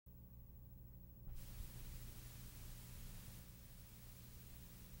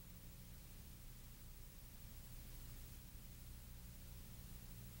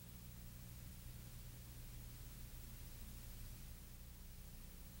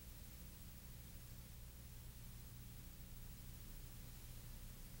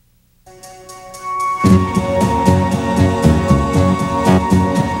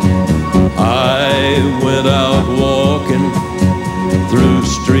I went out walking through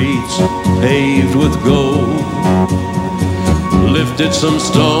streets paved with gold, lifted some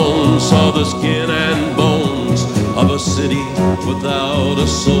stones, saw the skin and bones of a city without a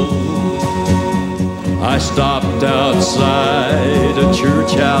soul. I stopped outside a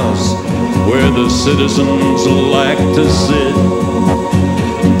church house where the citizens like to sit.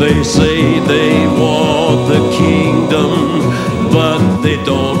 They say they want the kingdom, but they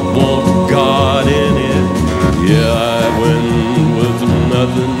don't want God in it. Yeah, I went with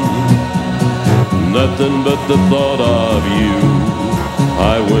nothing but the thought of you.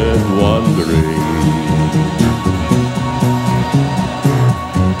 I went wandering.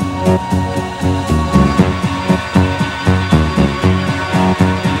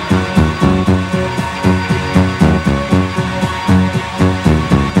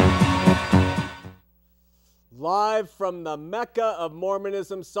 Live from the Mecca of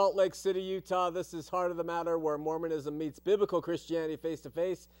Mormonism, Salt Lake City, Utah. This is Heart of the Matter, where Mormonism meets biblical Christianity face to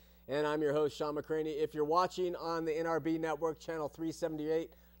face. And I'm your host, Sean McCraney. If you're watching on the NRB Network, channel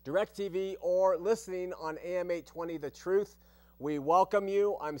 378, DirecTV, or listening on AM 820 The Truth, we welcome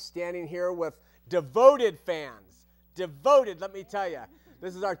you. I'm standing here with devoted fans. Devoted, let me tell you.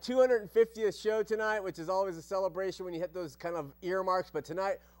 This is our 250th show tonight, which is always a celebration when you hit those kind of earmarks. But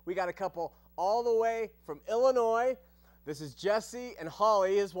tonight, we got a couple all the way from Illinois. This is Jesse and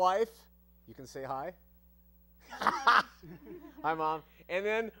Holly, his wife. You can say hi. Hi, Mom. And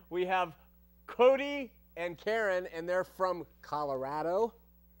then we have Cody and Karen, and they're from Colorado.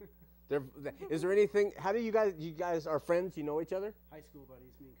 Is there anything, how do you guys are friends? You know each other? High school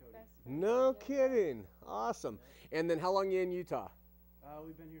buddies, me and Cody. No kidding. Awesome. And then how long are you in Utah?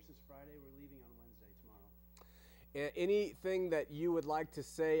 We've been here since Friday. We're leaving on Wednesday, tomorrow. Anything that you would like to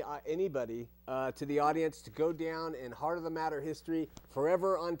say, anybody, to the audience, to go down in Heart of the Matter history,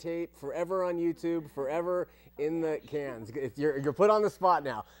 forever on tape, forever on YouTube, forever in the cans? You're put on the spot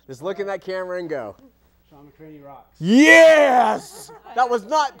now. Just look in that camera and go. Sean McCraney rocks. Yes! That was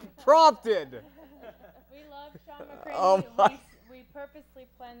not prompted. We love Sean McCraney. Oh my. We purposely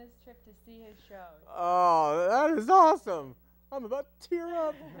planned this trip to see his show. Oh, that is awesome. I'm about to tear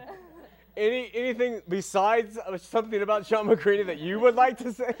up. Anything besides something about Sean McCraney that you would like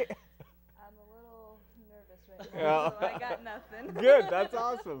to say? I'm a little nervous right now, so I got nothing. Good. That's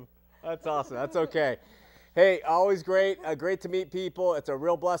awesome. That's awesome. That's okay. Hey, always great. Great to meet people. It's a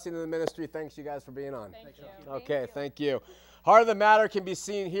real blessing in the ministry. Thanks, you guys, for being on. Thank you. Okay, thank you. Heart of the Matter can be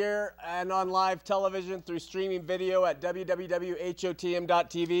seen here and on live television through streaming video at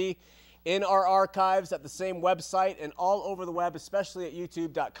www.hotm.tv, in our archives at the same website, and all over the web, especially at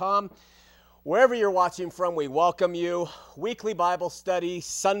youtube.com. Wherever you're watching from, we welcome you. Weekly Bible study,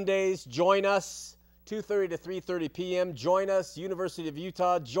 Sundays, join us, 2:30 to 3:30 p.m. Join us, University of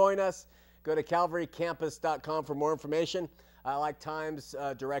Utah, join us. Go to calvarycampus.com for more information, like times,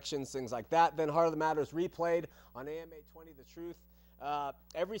 directions, things like that. Then Heart of the Matter is replayed on AM 820 The Truth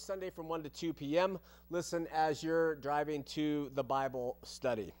every Sunday from 1 to 2 p.m. Listen as you're driving to the Bible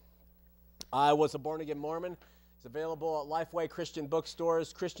study. I Was a Born Again Mormon. It's available at Lifeway Christian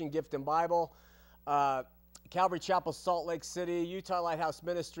Bookstores, Christian Gift and Bible, Calvary Chapel, Salt Lake City, Utah Lighthouse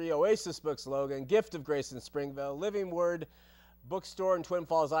Ministry, Oasis Books, Logan, Gift of Grace in Springville, Living Word Bookstore in Twin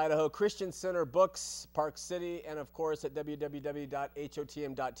Falls, Idaho, Christian Center Books, Park City, and of course at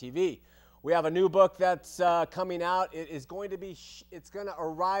www.hotm.tv. We have a new book that's coming out. It's going to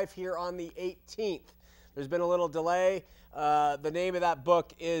arrive here on the 18th. There's been a little delay. The name of that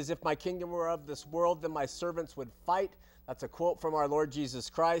book is If My Kingdom Were of This World, Then My Servants Would Fight. That's a quote from our Lord Jesus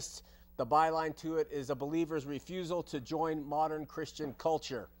Christ. The byline to it is a believer's refusal to join modern Christian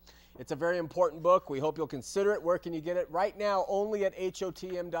culture. It's a very important book. We hope you'll consider it. Where can you get it? Right now, only at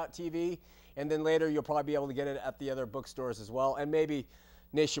hotm.tv, and then later you'll probably be able to get it at the other bookstores as well, and maybe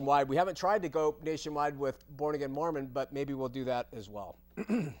nationwide. We haven't tried to go nationwide with Born Again Mormon, but maybe we'll do that as well.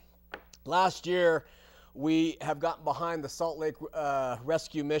 Last year, we have gotten behind the Salt Lake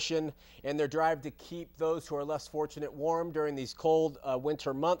Rescue Mission and their drive to keep those who are less fortunate warm during these cold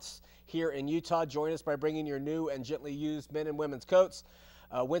winter months here in Utah. Join us by bringing your new and gently used men and women's coats.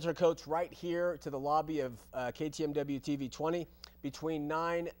 Winter coats right here to the lobby of KTMW TV 20 between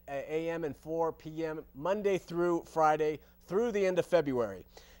 9 a.m. and 4 p.m. Monday through Friday through the end of February.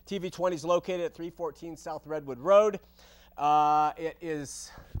 TV 20 is located at 314 South Redwood Road. It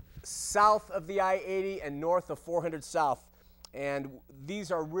is south of the I-80 and north of 400 South. And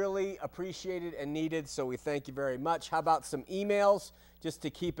these are really appreciated and needed, so we thank you very much. How about some emails just to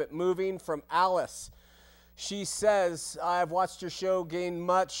keep it moving from Alice? She says, I've watched your show gain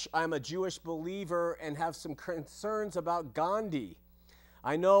much. I'm a Jewish believer and have some concerns about Gandhi.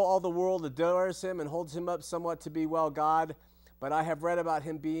 I know all the world adores him and holds him up somewhat to be, well, God, but I have read about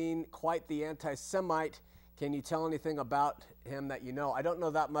him being quite the anti-Semite. Can you tell anything about him that you know? I don't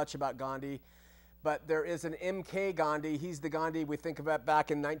know that much about Gandhi, but there is an M.K. Gandhi. He's the Gandhi we think about back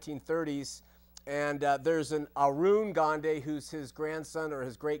in 1930s. And there's an Arun Gandhi, who's his grandson or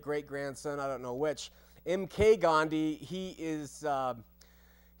his great-great-grandson, I don't know which. M.K. Gandhi, he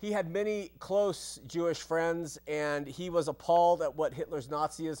had many close Jewish friends, and he was appalled at what Hitler's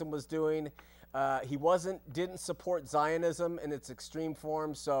Nazism was doing. He didn't support Zionism in its extreme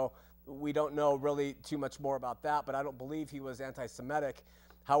form, so we don't know really too much more about that, but I don't believe he was anti-Semitic.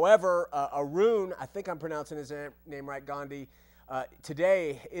 However, Arun, I think I'm pronouncing his name right, Gandhi,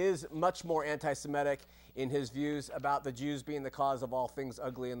 today is much more anti-Semitic in his views about the Jews being the cause of all things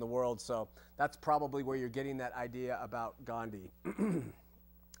ugly in the world. So that's probably where you're getting that idea about Gandhi.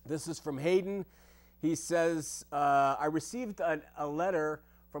 This is from Hayden. He says, I received a letter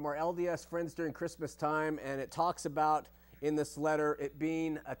from our LDS friends during Christmas time, and it talks about, in this letter, it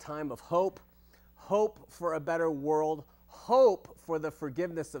being a time of hope, hope for a better world, hope for the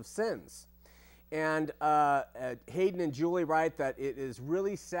forgiveness of sins. And Hayden and Julie write that it is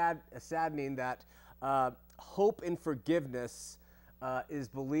really saddening that hope in forgiveness is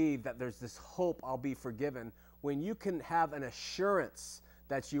believed, that there's this hope I'll be forgiven, when you can have an assurance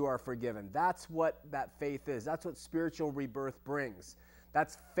that you are forgiven. That's what that faith is. That's what spiritual rebirth brings.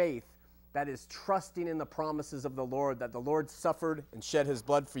 That's faith that is trusting in the promises of the Lord, that the Lord suffered and shed his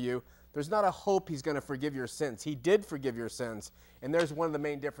blood for you. There's not a hope he's going to forgive your sins. He did forgive your sins. And there's one of the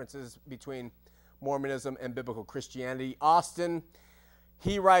main differences between Mormonism and biblical Christianity. Austin,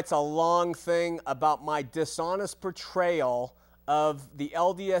 he writes a long thing about my dishonest portrayal of the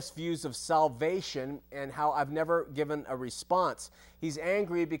LDS views of salvation and how I've never given a response. He's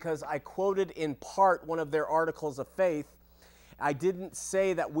angry because I quoted in part one of their articles of faith. I didn't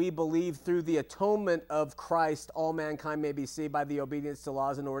say that we believe through the atonement of Christ all mankind may be saved by the obedience to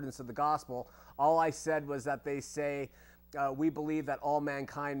laws and ordinances of the gospel. All I said was that they say we believe that all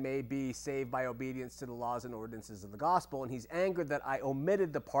mankind may be saved by obedience to the laws and ordinances of the gospel. And he's angered that I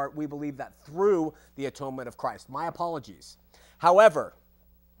omitted the part we believe that through the atonement of Christ. My apologies. However,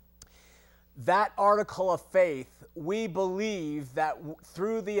 that article of faith, we believe that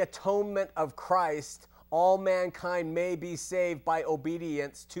through the atonement of Christ, all mankind may be saved by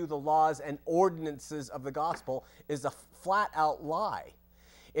obedience to the laws and ordinances of the gospel, is a flat-out lie.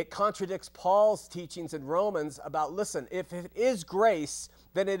 It contradicts Paul's teachings in Romans about, listen, if it is grace,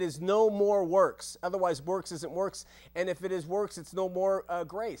 then it is no more works. Otherwise, works isn't works. And if it is works, it's no more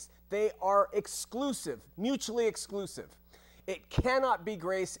grace. They are exclusive, mutually exclusive. It cannot be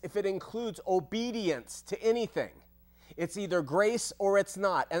grace if it includes obedience to anything. It's either grace or it's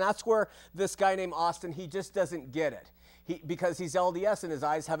not. And that's where this guy named Austin, he just doesn't get it. Because he's LDS and his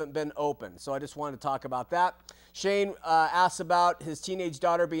eyes haven't been opened. So I just wanted to talk about that. Shane asks about his teenage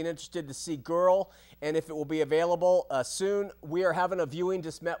daughter being interested to see Girl and if it will be available soon. We are having a viewing.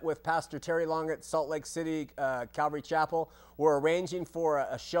 Just met with Pastor Terry Long at Salt Lake City Calvary Chapel. We're arranging for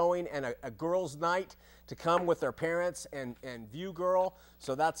a showing and a girls' night to come with their parents and view Girl.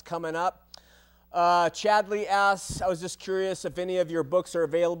 So that's coming up. Chadley asks, I was just curious if any of your books are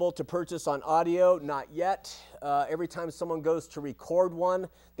available to purchase on audio. Not yet. Every time someone goes to record one,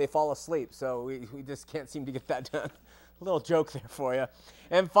 they fall asleep. So we just can't seem to get that done. A little joke there for you.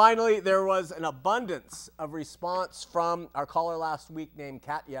 And finally, there was an abundance of response from our caller last week named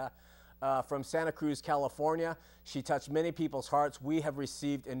Katya from Santa Cruz, California. She touched many people's hearts. We have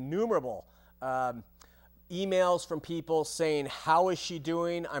received innumerable emails from people saying, how is she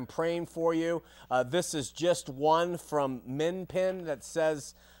doing? I'm praying for you. This is just one from Minpin that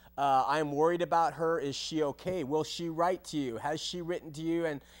says, I'm worried about her. Is she okay? Will she write to you? Has she written to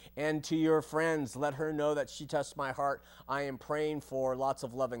you and to your friends? Let her know that she touched my heart. I am praying for lots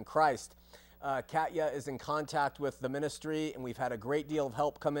of love in Christ. Katya is in contact with the ministry, and we've had a great deal of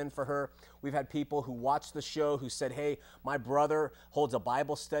help come in for her. We've had people who watched the show who said, hey, my brother holds a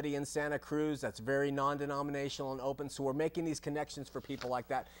Bible study in Santa Cruz that's very non-denominational and open. So we're making these connections for people like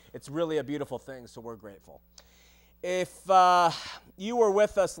that. It's really a beautiful thing, so we're grateful. If you were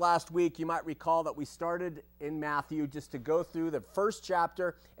with us last week, you might recall that we started in Matthew just to go through the first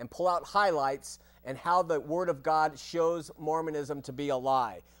chapter and pull out highlights and how the Word of God shows Mormonism to be a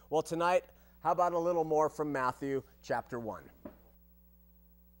lie. Well, tonight, how about a little more from Matthew chapter 1?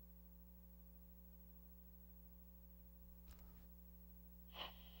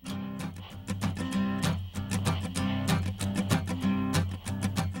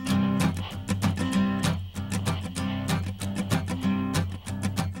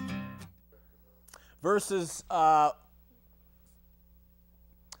 Verses, we're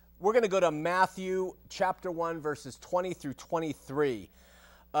going to go to Matthew chapter 1, verses 20 through 23.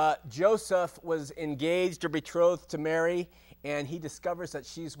 Joseph was engaged or betrothed to Mary, and he discovers that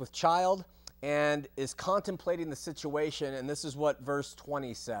she's with child and is contemplating the situation, and this is what verse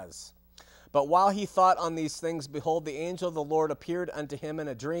 20 says. But while he thought on these things, behold, the angel of the Lord appeared unto him in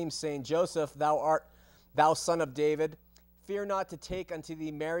a dream, saying, Joseph, thou son of David, fear not to take unto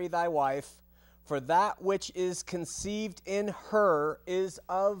thee Mary thy wife, for that which is conceived in her is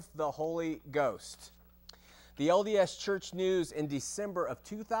of the Holy Ghost. The LDS Church News in December of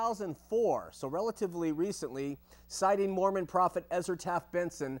 2004, so relatively recently, citing Mormon prophet Ezra Taft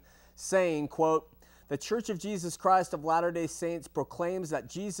Benson, saying, quote, the Church of Jesus Christ of Latter-day Saints proclaims that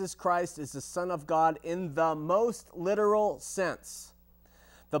Jesus Christ is the Son of God in the most literal sense.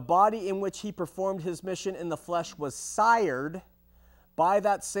 The body in which he performed his mission in the flesh was sired by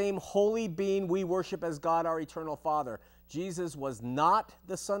that same holy being we worship as God, our eternal Father. Jesus was not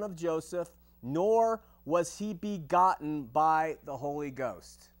the son of Joseph, nor was he begotten by the Holy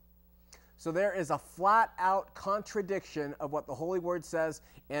Ghost. So there is a flat-out contradiction of what the Holy Word says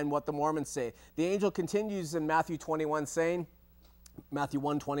and what the Mormons say. The angel continues in Matthew 21 saying, Matthew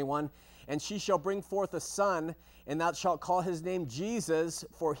 1:21, and she shall bring forth a son, and thou shalt call his name Jesus,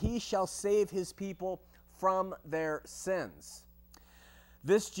 for he shall save his people from their sins.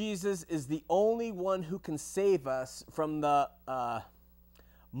 This Jesus is the only one who can save us from the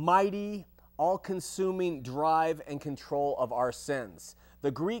mighty, all-consuming drive and control of our sins. The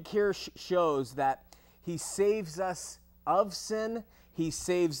Greek here shows that he saves us of sin, he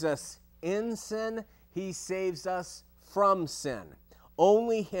saves us in sin, he saves us from sin.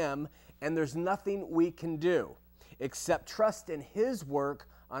 Only him, and there's nothing we can do except trust in his work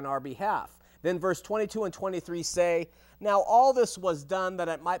on our behalf. Then verse 22 and 23 say, now all this was done that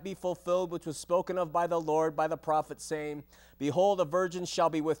it might be fulfilled, which was spoken of by the Lord, by the prophet, saying, behold, a virgin shall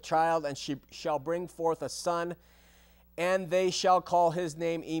be with child, and she shall bring forth a son, and they shall call his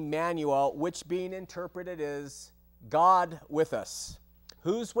name Emmanuel, which being interpreted is God with us.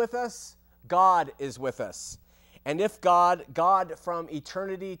 Who's with us? God is with us. And if God from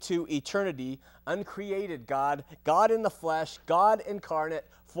eternity to eternity, uncreated God, God in the flesh, God incarnate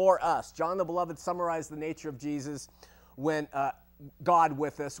for us. John the Beloved summarized the nature of Jesus when God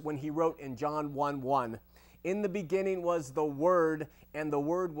with us when he wrote in John 1:1, in the beginning was the Word, and the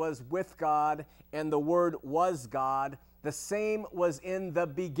Word was with God, and the Word was God. The same was in the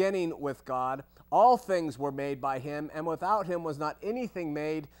beginning with God. All things were made by him, and without him was not anything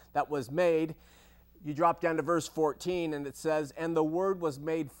made that was made. You drop down to verse 14, and it says, and the Word was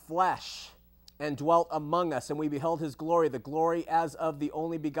made flesh and dwelt among us, and we beheld his glory, the glory as of the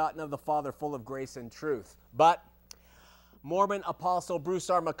only begotten of the Father, full of grace and truth. But Mormon apostle Bruce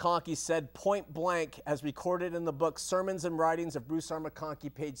R. McConkie said point blank, as recorded in the book Sermons and Writings of Bruce R.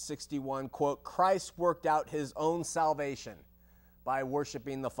 McConkie, page 61, quote, Christ worked out his own salvation by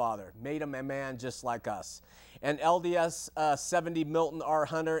worshiping the Father, made him a man just like us. And LDS 70 Milton R.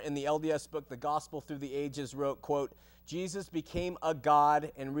 Hunter in the LDS book The Gospel Through the Ages wrote, quote, Jesus became a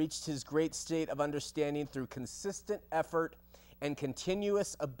God and reached his great state of understanding through consistent effort and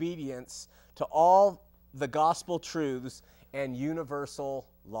continuous obedience to all the gospel truths and universal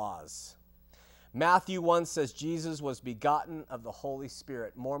laws. Matthew 1 says Jesus was begotten of the Holy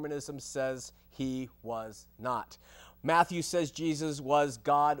Spirit. Mormonism says he was not. Matthew says Jesus was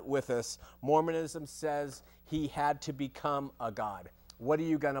God with us. Mormonism says he had to become a God. What are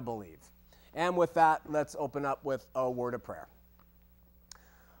you going to believe? And with that, let's open up with a word of prayer.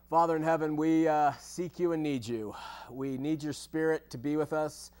 Father in heaven, we seek you and need you. We need your Spirit to be with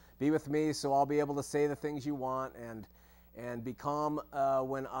us. Be with me so I'll be able to say the things you want and be calm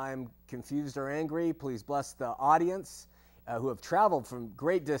when I'm confused or angry. Please bless the audience who have traveled from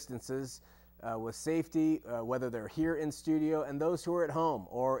great distances with safety, whether they're here in studio, and those who are at home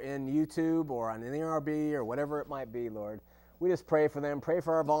or in YouTube or on NRB or whatever it might be, Lord. We just pray for them, pray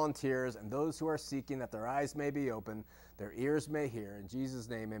for our volunteers and those who are seeking that their eyes may be open, their ears may hear. In Jesus'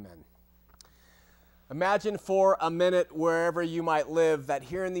 name, amen. Imagine for a minute, wherever you might live, that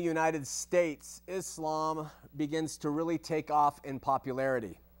here in the United States, Islam begins to really take off in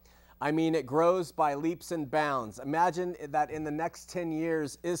popularity. I mean, it grows by leaps and bounds. Imagine that in the next 10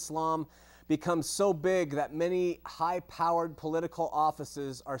 years, Islam becomes so big that many high-powered political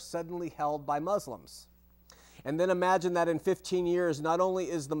offices are suddenly held by Muslims. And then imagine that in 15 years, not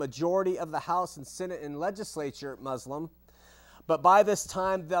only is the majority of the House and Senate and legislature Muslim, but by this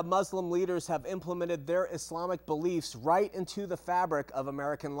time, the Muslim leaders have implemented their Islamic beliefs right into the fabric of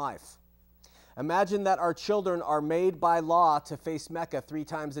American life. Imagine that our children are made by law to face Mecca 3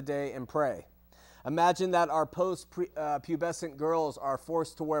 times a day and pray. Imagine that our post-pubescent girls are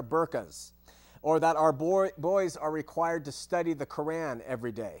forced to wear burqas, or that our boys are required to study the Quran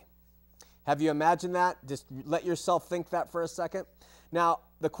every day. Have you imagined that? Just let yourself think that for a second. Now,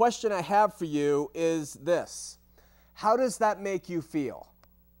 the question I have for you is this. How does that make you feel?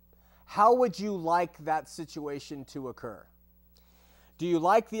 How would you like that situation to occur? Do you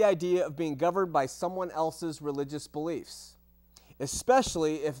like the idea of being governed by someone else's religious beliefs,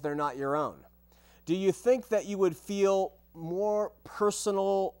 especially if they're not your own? Do you think that you would feel more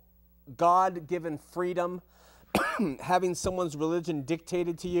personal, God-given freedom having someone's religion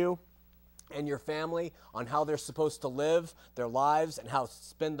dictated to you and your family on how they're supposed to live their lives and how to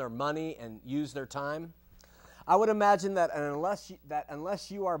spend their money and use their time? I would imagine that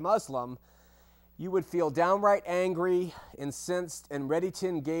unless you are Muslim, you would feel downright angry, incensed, and ready to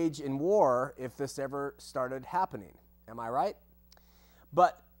engage in war if this ever started happening. Am I right?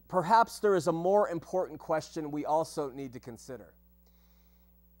 But perhaps there is a more important question we also need to consider.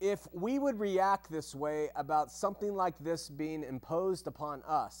 If we would react this way about something like this being imposed upon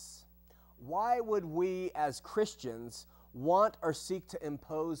us, why would we as Christians want or seek to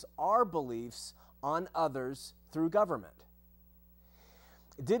impose our beliefs on others through government?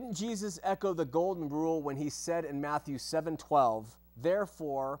 Didn't Jesus echo the golden rule when he said in Matthew 7:12,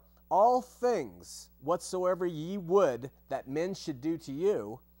 "Therefore, all things whatsoever ye would that men should do to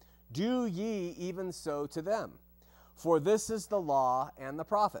you, do ye even so to them. For this is the law and the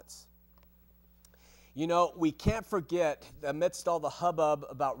prophets." You know, we can't forget, amidst all the hubbub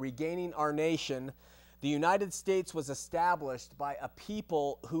about regaining our nation, the United States was established by a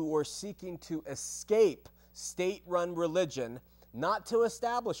people who were seeking to escape state-run religion, not to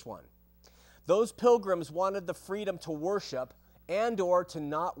establish one. Those pilgrims wanted the freedom to worship and or to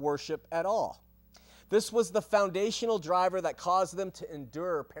not worship at all. This was the foundational driver that caused them to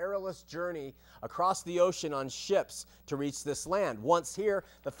endure a perilous journey across the ocean on ships to reach this land. Once here,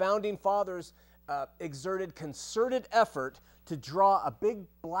 the founding fathers exerted concerted effort to draw a big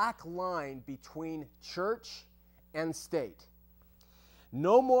black line between church and state.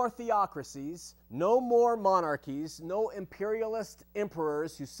 No more theocracies, no more monarchies, no imperialist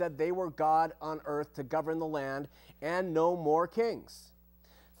emperors who said they were God on earth to govern the land, and no more kings.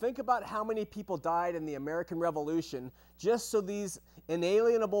 Think about how many people died in the American Revolution just so these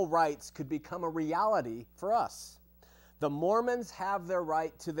inalienable rights could become a reality for us. The Mormons have their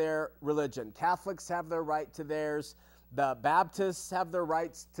right to their religion. Catholics have their right to theirs. The Baptists have their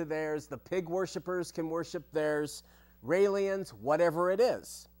rights to theirs. The pig worshipers can worship theirs. Raelians, whatever it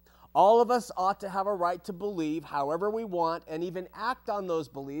is. All of us ought to have a right to believe however we want and even act on those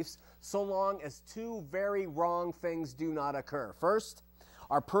beliefs so long as two very wrong things do not occur. First,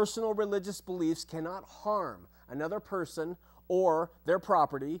 our personal religious beliefs cannot harm another person or their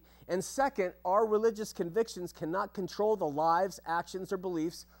property. And second, our religious convictions cannot control the lives, actions, or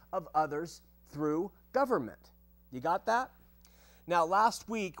beliefs of others through government. You got that? Now, last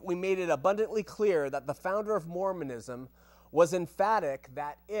week, we made it abundantly clear that the founder of Mormonism was emphatic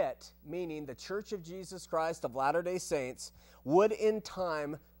that it, meaning the Church of Jesus Christ of Latter-day Saints, would in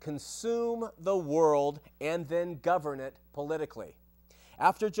time consume the world and then govern it politically.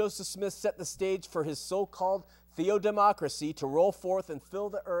 After Joseph Smith set the stage for his so-called theodemocracy to roll forth and fill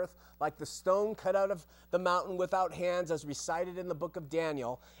the earth like the stone cut out of the mountain without hands, as recited in the book of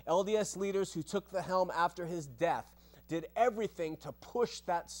Daniel, LDS leaders who took the helm after his death did everything to push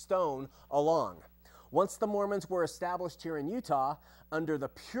that stone along. Once the Mormons were established here in Utah, under the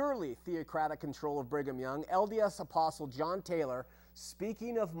purely theocratic control of Brigham Young, LDS apostle John Taylor,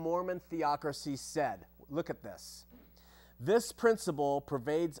 speaking of Mormon theocracy, said, look at this, "This principle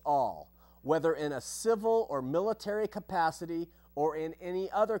pervades all, whether in a civil or military capacity or in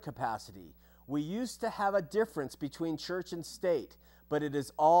any other capacity. We used to have a difference between church and state, but it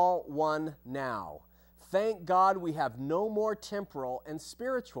is all one now. Thank God we have no more temporal and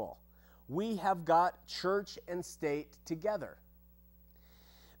spiritual. We have got church and state together."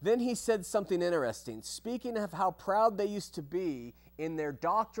 Then he said something interesting. Speaking of how proud they used to be in their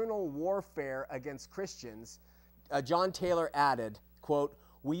doctrinal warfare against Christians, John Taylor added, quote,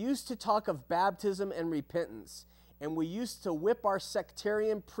 "We used to talk of baptism and repentance, and we used to whip our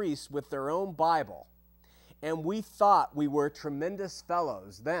sectarian priests with their own Bible, and we thought we were tremendous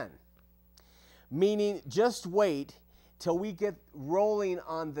fellows then." Meaning, just wait till we get rolling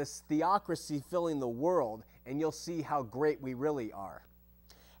on this theocracy filling the world, and you'll see how great we really are.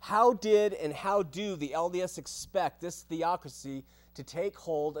 How did and how do the LDS expect this theocracy to take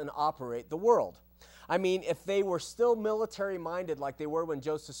hold and operate the world? I mean, if they were still military-minded like they were when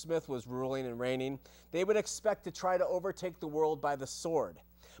Joseph Smith was ruling and reigning, they would expect to try to overtake the world by the sword.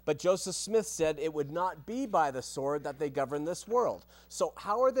 But Joseph Smith said it would not be by the sword that they govern this world. So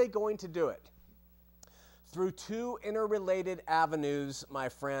how are they going to do it? Through two interrelated avenues, my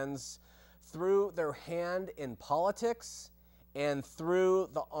friends, through their hand in politics and through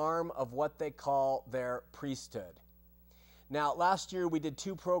the arm of what they call their priesthood. Now, last year we did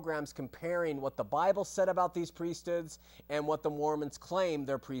 2 programs comparing what the Bible said about these priesthoods and what the Mormons claim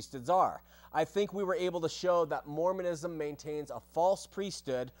their priesthoods are. I think we were able to show that Mormonism maintains a false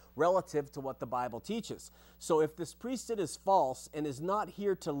priesthood relative to what the Bible teaches. So if this priesthood is false and is not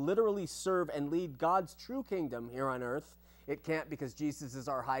here to literally serve and lead God's true kingdom here on earth, it can't because Jesus is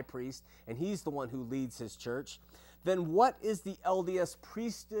our high priest and he's the one who leads his church, then what is the LDS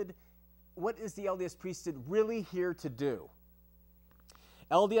priesthood? What is the LDS priesthood really here to do?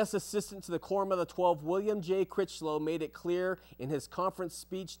 LDS assistant to the Quorum of the 12, William J. Critchlow, made it clear in his conference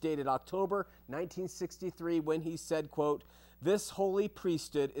speech dated October 1963 when he said, quote, "This holy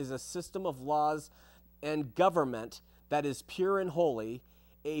priesthood is a system of laws and government that is pure and holy,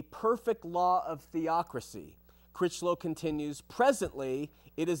 a perfect law of theocracy." Critchlow continues, "Presently,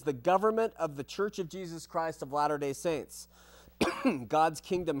 it is the government of the Church of Jesus Christ of Latter-day Saints, God's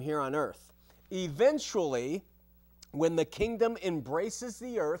kingdom here on earth. Eventually, when the kingdom embraces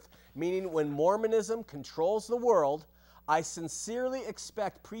the earth, meaning when Mormonism controls the world, I sincerely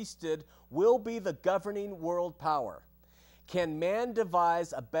expect priesthood will be the governing world power. Can man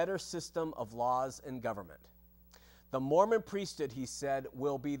devise a better system of laws and government? The Mormon priesthood," he said,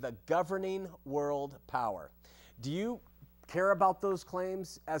 "will be the governing world power." Do you care about those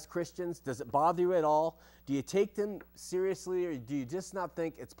claims as Christians? Does it bother you at all? Do you take them seriously, or do you just not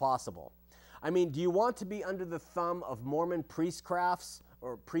think it's possible? I mean, do you want to be under the thumb of Mormon priestcrafts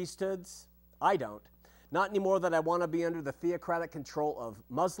or priesthoods? I don't. Not any more than I want to be under the theocratic control of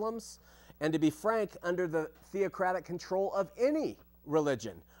Muslims, and to be frank, under the theocratic control of any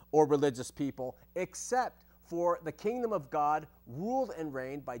religion or religious people, except for the kingdom of God ruled and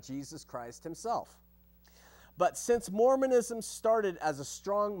reigned by Jesus Christ himself. But since Mormonism started as a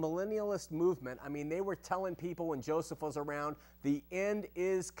strong millennialist movement, I mean, they were telling people when Joseph was around, the end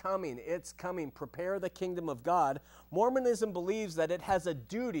is coming, it's coming, prepare the kingdom of God. Mormonism believes that it has a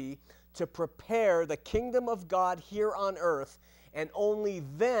duty to prepare the kingdom of God here on earth, and only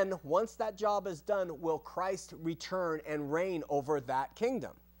then, once that job is done, will Christ return and reign over that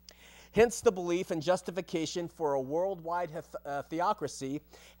kingdom. Hence the belief and justification for a worldwide theocracy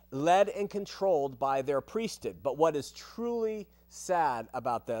led and controlled by their priesthood. But what is truly sad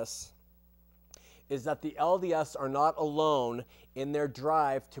about this is that the LDS are not alone in their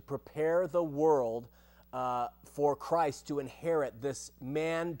drive to prepare the world for Christ to inherit this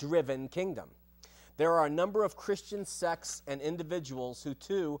man-driven kingdom. There are a number of Christian sects and individuals who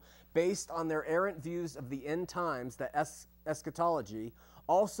too, based on their errant views of the end times, the eschatology,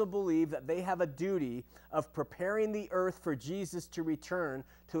 also believe that they have a duty of preparing the earth for Jesus to return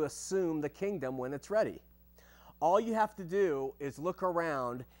to assume the kingdom when it's ready. All you have to do is look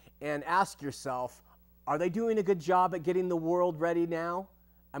around and ask yourself, are they doing a good job at getting the world ready now?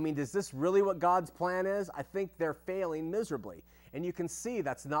 I mean, is this really what God's plan is? I think they're failing miserably. And you can see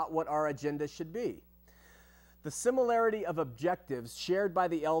that's not what our agenda should be. The similarity of objectives shared by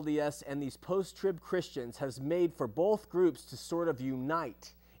the LDS and these post-trib Christians has made for both groups to sort of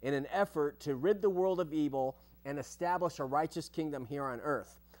unite in an effort to rid the world of evil and establish a righteous kingdom here on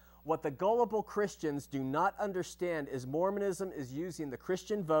earth. What the gullible Christians do not understand is Mormonism is using the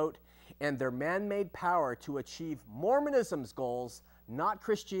Christian vote and their man-made power to achieve Mormonism's goals, not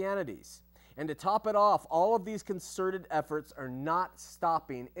Christianity's. And to top it off, all of these concerted efforts are not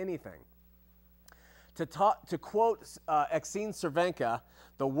stopping anything. To quote Exene Cervenka,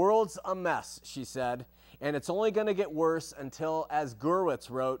 "The world's a mess," she said, "and it's only going to get worse until, as Gurwitz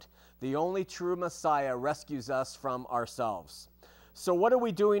wrote, the only true Messiah rescues us from ourselves." So what are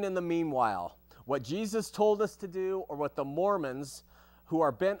we doing in the meanwhile? What Jesus told us to do, or what the Mormons, who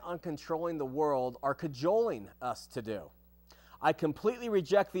are bent on controlling the world, are cajoling us to do? I completely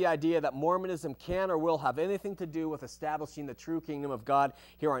reject the idea that Mormonism can or will have anything to do with establishing the true kingdom of God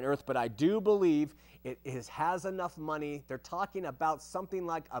here on earth, but I do believe it has enough money. They're talking about something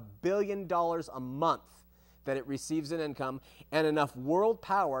like $1 billion a month that it receives in income, and enough world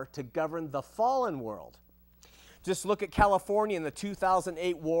power to govern the fallen world. Just look at California in the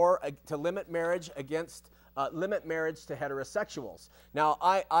 2008 war to limit marriage to heterosexuals. Now,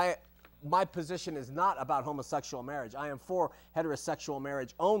 my position is not about homosexual marriage. I am for heterosexual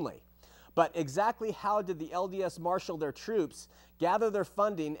marriage only. But exactly how did the LDS marshal their troops, gather their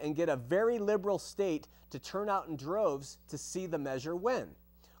funding, and get a very liberal state to turn out in droves to see the measure win?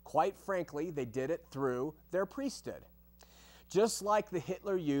 Quite frankly, they did it through their priesthood. Just like the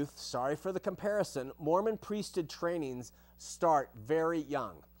Hitler Youth, sorry for the comparison, Mormon priesthood trainings start very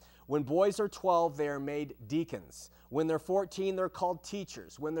young. When boys are 12, they are made deacons. When they're 14, they're called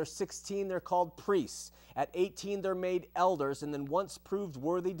teachers. When they're 16, they're called priests. At 18, they're made elders, and then once proved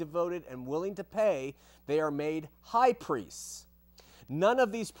worthy, devoted, and willing to pay, they are made high priests. None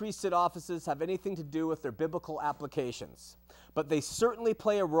of these priesthood offices have anything to do with their biblical applications, but they certainly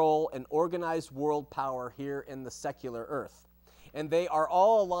play a role in organized world power here in the secular earth. And they are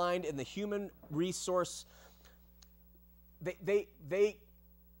all aligned in the human resource. They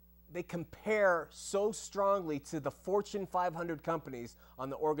compare so strongly to the Fortune 500 companies on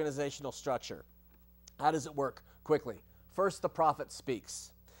the organizational structure. How does it work? Quickly. First, the prophet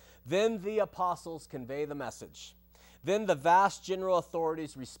speaks. Then the apostles convey the message. Then the vast general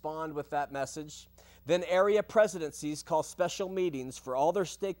authorities respond with that message. Then area presidencies call special meetings for all their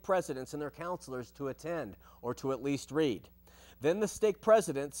stake presidents and their counselors to attend or to at least read. Then the stake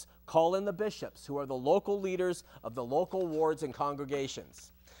presidents call in the bishops, who are the local leaders of the local wards and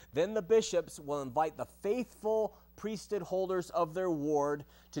congregations. Then the bishops will invite the faithful priesthood holders of their ward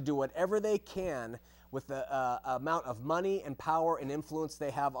to do whatever they can with the amount of money and power and influence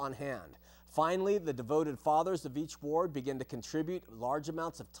they have on hand. Finally, the devoted fathers of each ward begin to contribute large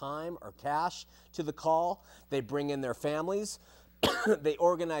amounts of time or cash to the call. They bring in their families. They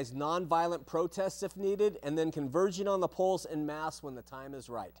organize nonviolent protests if needed, and then converging on the polls en masse when the time is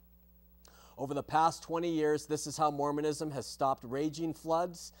right. Over the past 20 years, this is how Mormonism has stopped raging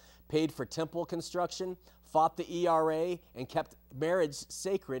floods, paid for temple construction, fought the ERA, and kept marriage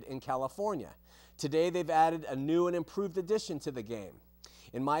sacred in California. Today, they've added a new and improved addition to the game.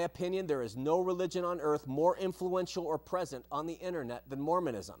 In my opinion, there is no religion on earth more influential or present on the internet than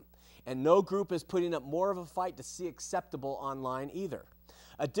Mormonism. And no group is putting up more of a fight to see acceptable online either.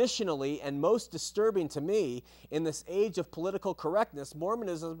 Additionally, and most disturbing to me, in this age of political correctness,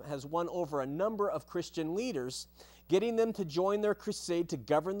 Mormonism has won over a number of Christian leaders, getting them to join their crusade to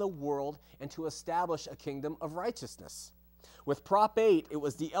govern the world and to establish a kingdom of righteousness. With Prop 8, it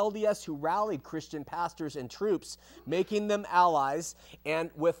was the LDS who rallied Christian pastors and troops, making them allies,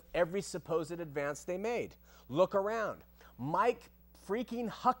 and with every supposed advance they made. Look around. Mike freaking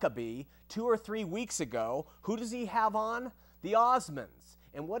Huckabee, 2 or 3 weeks ago, who does he have on? The Osmonds.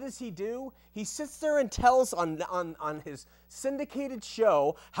 And what does he do? He sits there and tells on his syndicated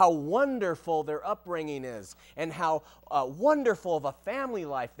show how wonderful their upbringing is and how wonderful of a family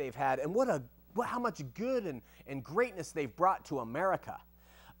life they've had and how much good and greatness they've brought to America.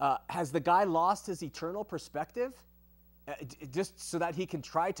 Has the guy lost his eternal perspective just so that he can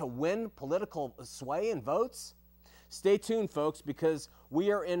try to win political sway and votes? Stay tuned, folks, because we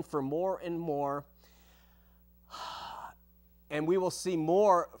are in for more and more, and we will see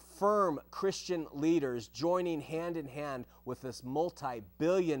more firm Christian leaders joining hand in hand with this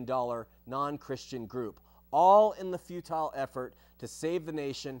multi-billion-dollar non-Christian group, all in the futile effort to save the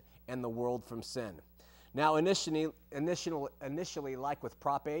nation and the world from sin. Now, initially, like with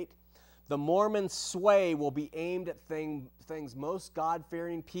Prop 8, the Mormon sway will be aimed at things most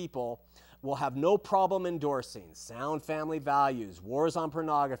God-fearing people will have no problem endorsing: sound family values, wars on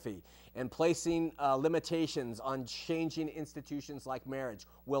pornography, and placing limitations on changing institutions like marriage.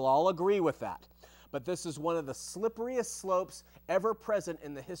 We'll all agree with that. But this is one of the slipperiest slopes ever present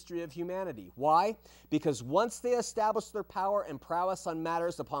in the history of humanity. Why? Because once they establish their power and prowess on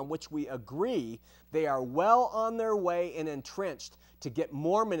matters upon which we agree, they are well on their way and entrenched to get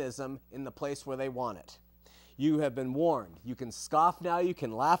Mormonism in the place where they want it. You have been warned. You can scoff now, you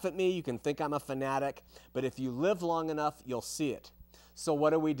can laugh at me, you can think I'm a fanatic, but if you live long enough, you'll see it. So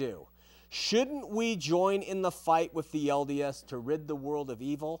what do? Shouldn't we join in the fight with the LDS to rid the world of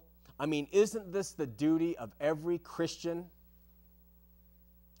evil? I mean, isn't this the duty of every Christian?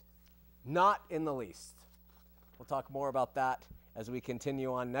 Not in the least. We'll talk more about that as we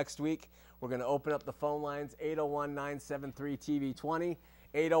continue on next week. We're going to open up the phone lines, 801-973-TV20,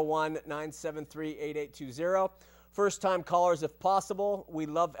 801-973-8820. First-time callers, if possible. We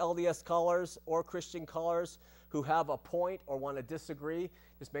love LDS callers or Christian callers who have a point or want to disagree.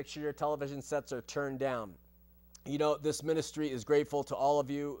 Just make sure your television sets are turned down. You know, this ministry is grateful to all of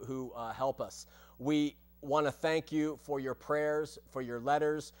you who help us. We want to thank you for your prayers, for your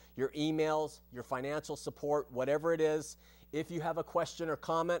letters, your emails, your financial support, whatever it is. If you have a question or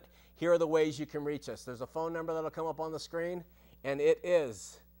comment, here are the ways you can reach us. There's a phone number that'll come up on the screen, and it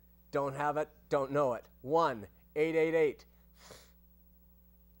is, don't have it, don't know it, 1-888.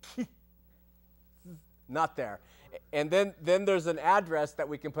 Not there. And then there's an address that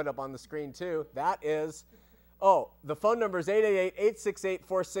we can put up on the screen too. That is, the phone number is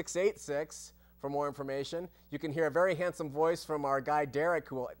 888-868-4686. for more information. You can hear a very handsome voice from our guy Derek,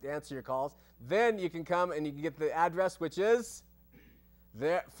 who will answer your calls. Then you can come and you can get the address, which is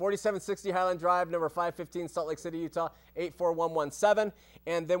there, 4760 Highland Drive, number 515, Salt Lake City, Utah, 84117.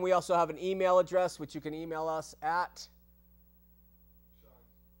 And then we also have an email address, which you can email us at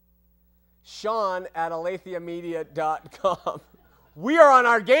Sean@aletheamedia.com. We are on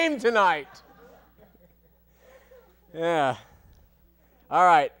our game tonight. Yeah. All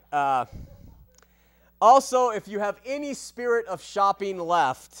right. Also, if you have any spirit of shopping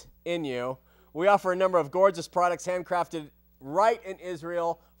left in you, we offer a number of gorgeous products handcrafted right in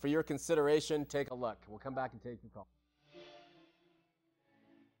Israel for your consideration. Take a look. We'll come back and take your call.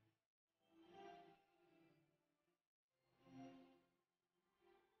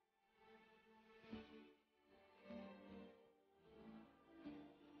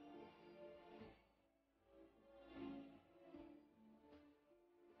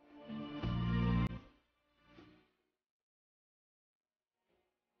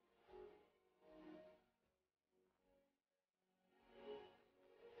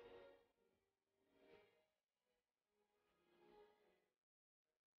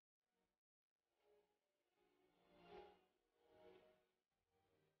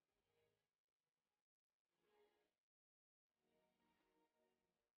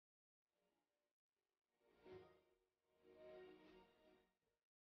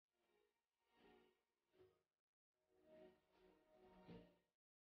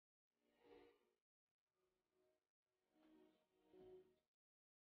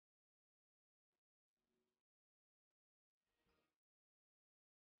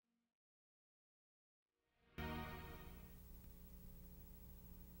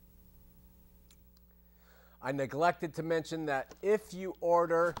 I neglected to mention that if you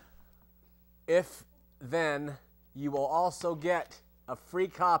order, then you will also get a free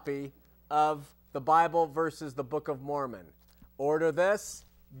copy of the Bible versus the Book of Mormon. Order this,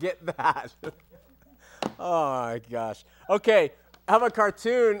 get that. Oh my gosh. Okay, I have a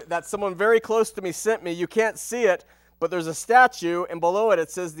cartoon that someone very close to me sent me. You can't see it, but there's a statue, and below it, it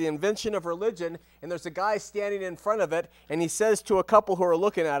says the invention of religion, and there's a guy standing in front of it, and he says to a couple who are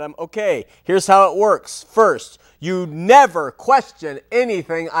looking at him, okay, here's how it works. First, you never question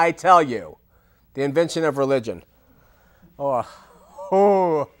anything I tell you. The invention of religion. Oh,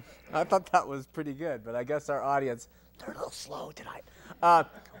 I thought that was pretty good, but I guess our audience, they're a little slow tonight.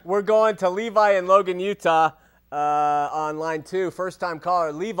 We're going to Levi in Logan, Utah, on line 2. First-time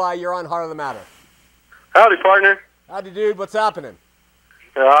caller. Levi, you're on Heart of the Matter. Howdy, partner. Howdy, dude. What's happening?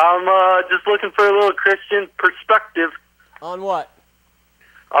 I'm just looking for a little Christian perspective. On what?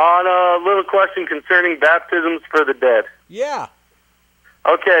 On a little question concerning baptisms for the dead. Yeah.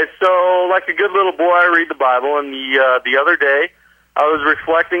 Okay, so like a good little boy, I read the Bible, and the other day I was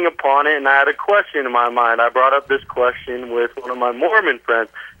reflecting upon it, and I had a question in my mind. I brought up this question with one of my Mormon friends,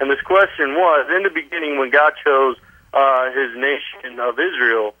 and this question was, in the beginning when God chose his nation of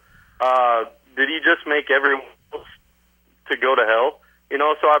Israel, did he just make everyone else to go to hell? You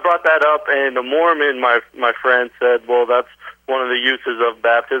know, so I brought that up, and the Mormon, my friend, said, well, that's one of the uses of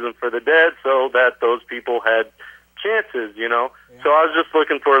baptism for the dead, so that those people had chances, you know. Yeah. So I was just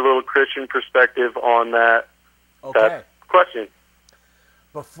looking for a little Christian perspective on that, that question.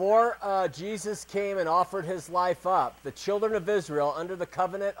 Before Jesus came and offered his life up, the children of Israel, under the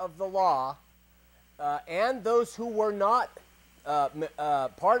covenant of the law, and those who were not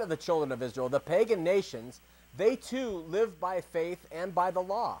part of the children of Israel, the pagan nations, they too lived by faith and by the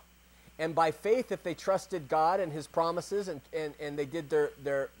law. And by faith, if they trusted God and his promises and they did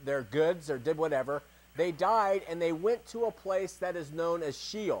their goods or did whatever, they died and they went to a place that is known as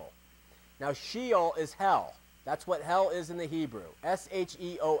Sheol. Now, Sheol is hell. That's what hell is in the Hebrew.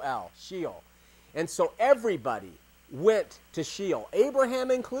 S-H-E-O-L, Sheol. And so everybody went to Sheol, Abraham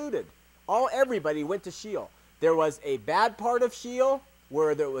included. Everybody went to Sheol. There was a bad part of Sheol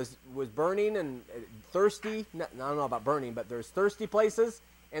where there was burning and thirsty. I don't know about burning, but there's thirsty places,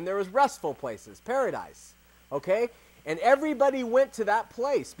 and there was restful places, paradise. Okay? And everybody went to that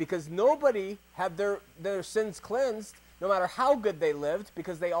place because nobody had their sins cleansed, no matter how good they lived,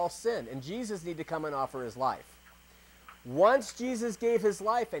 because they all sinned. And Jesus needed to come and offer his life. Once Jesus gave his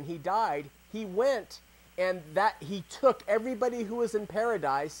life and he died, he went and he took everybody who was in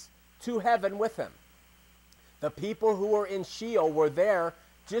paradise to heaven with him. The people who were in Sheol were there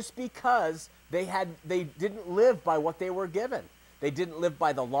just because they didn't live by what they were given. They didn't live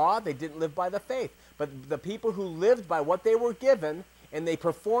by the law. They didn't live by the faith. But the people who lived by what they were given and they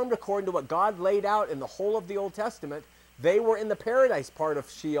performed according to what God laid out in the whole of the Old Testament, they were in the paradise part of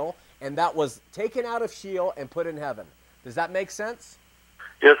Sheol, and that was taken out of Sheol and put in heaven. Does that make sense?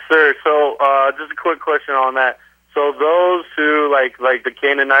 Yes, sir. So, just a quick question on that. So those who, like the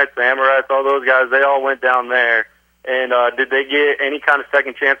Canaanites, the Amorites, all those guys, they all went down there. And did they get any kind of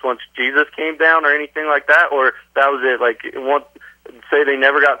second chance once Jesus came down or anything like that? Or that was it? Like, say they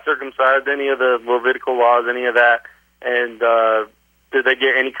never got circumcised, any of the Levitical laws, any of that, and did they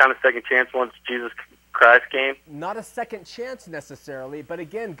get any kind of second chance once Jesus Christ came? Not a second chance necessarily, but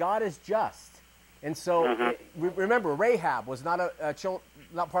again, God is just. And so, remember, Rahab was not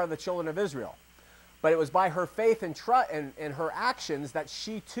not part of the children of Israel. But it was by her faith and her actions that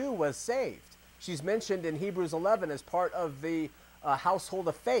she too was saved. She's mentioned in Hebrews 11 as part of the household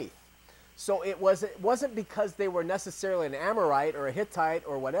of faith. So it wasn't because they were necessarily an Amorite or a Hittite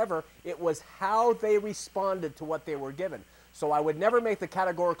or whatever. It was how they responded to what they were given. So I would never make the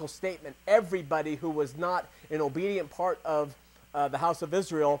categorical statement, everybody who was not an obedient part of the house of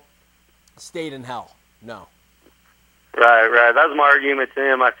Israel stayed in hell. No. Right. That was my argument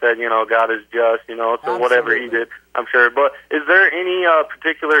to him. I said, God is just, so Absolutely. Whatever he did, I'm sure. But is there any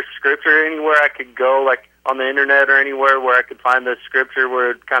particular scripture anywhere I could go, like on the internet or anywhere where I could find the scripture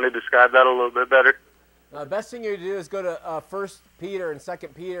where it kind of described that a little bit better? The best thing you do is go to 1 Peter and 2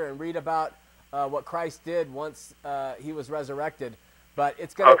 Peter and read about what Christ did once he was resurrected. But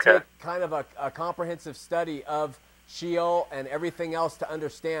it's going to take kind of a comprehensive study of Sheol and everything else to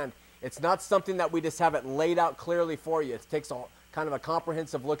understand. It's not something that we just have it laid out clearly for you. It takes kind of a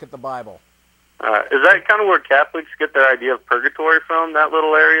comprehensive look at the Bible. Is that kind of where Catholics get their idea of purgatory from, that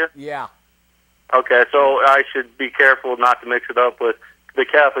little area? Yeah. Okay, so I should be careful not to mix it up with the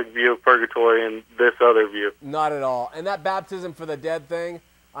Catholic view of purgatory and this other view. Not at all. And that baptism for the dead thing,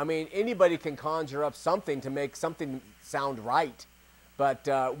 I mean, anybody can conjure up something to make something sound right.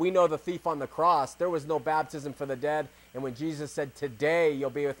 But we know the thief on the cross, there was no baptism for the dead. And when Jesus said, today you'll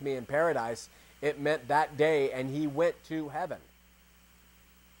be with me in paradise, it meant that day, and he went to heaven.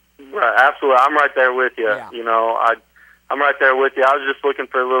 Right, absolutely. I'm right there with you. Yeah. I'm right there with you. I was just looking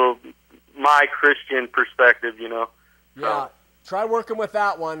for a little, my Christian perspective, Yeah, try working with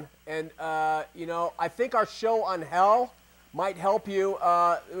that one. And, I think our show on hell might help you.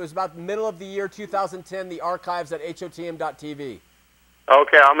 It was about the middle of the year 2010, the archives at hotm.tv.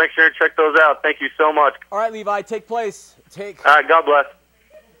 Okay, I'll make sure to check those out. Thank you so much. All right, Levi, take place. All right, God bless.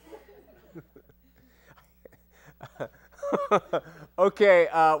 Okay,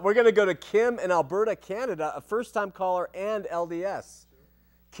 we're going to go to Kim in Alberta, Canada, a first-time caller and LDS.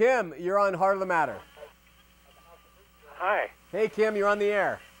 Kim, you're on Heart of the Matter. Hi. Hey, Kim, you're on the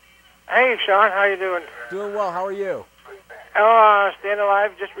air. Hey, Sean, how you doing? Doing well. How are you? Oh, staying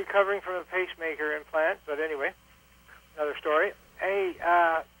alive, just recovering from a pacemaker implant, but anyway, another story. Hey,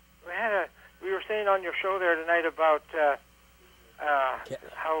 we were saying on your show there tonight about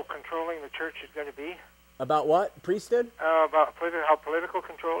how controlling the church is going to be. About what? Priesthood? About how political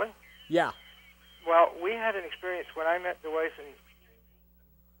controlling. Yeah. Well, we had an experience when I met the wife in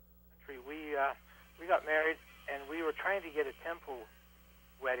the country. We got married, and we were trying to get a temple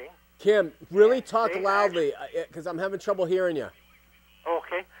wedding. Kim, really talk loudly, because I'm having trouble hearing you.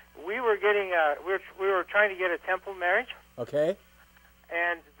 Okay. We were getting we were trying to get a temple marriage. Okay.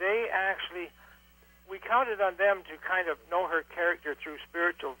 And we counted on them to kind of know her character through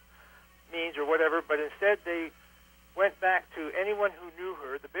spiritual means or whatever, but instead they went back to anyone who knew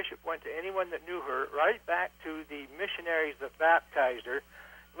her. The bishop went to anyone that knew her, right back to the missionaries that baptized her,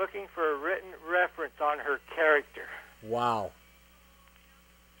 looking for a written reference on her character. Wow.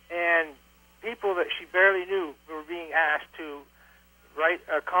 And people that she barely knew were being asked to write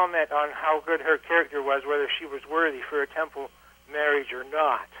a comment on how good her character was, whether she was worthy for a temple marriage or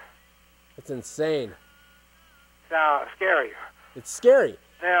not. That's insane. Now, scary. It's scary.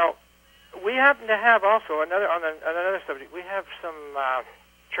 Now, we happen to have also on another subject. We have some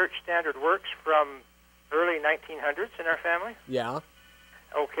church standard works from early 1900s in our family. Yeah.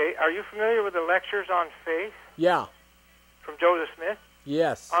 Okay. Are you familiar with the Lectures on Faith? Yeah. From Joseph Smith?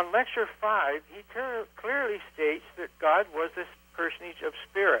 Yes. On Lecture 5, he clearly states that God was this personage of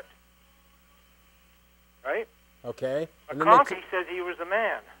spirit. Right? Okay. McConkie says he was the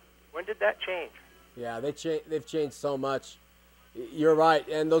man. When did that change? Yeah, they've changed so much. You're right.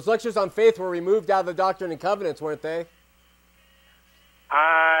 And those lectures on faith were removed out of the Doctrine and Covenants, weren't they?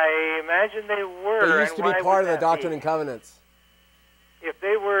 I imagine they were. They used to be part of the Doctrine and Covenants. If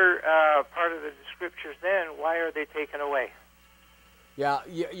they were part of the scriptures then, why are they taken away? Yeah,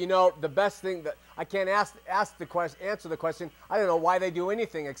 the best thing that I can't answer the question. I don't know why they do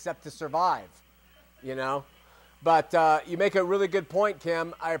anything except to survive. But you make a really good point,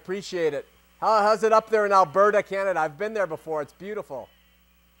 Kim. I appreciate it. How's it up there in Alberta, Canada? I've been there before. It's beautiful.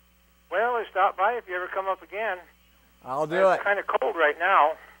 Well, stop by if you ever come up again. I'll do it. It's kind of cold right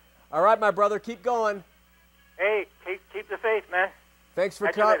now. All right, my brother, keep going. Hey, keep the faith, man. Thanks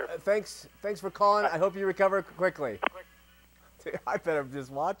for thanks for calling. I hope you recover quickly. I better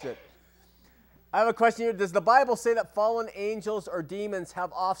just watch it. I have a question here. Does the Bible say that fallen angels or demons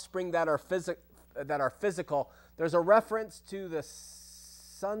have offspring that are physical? There's a reference to the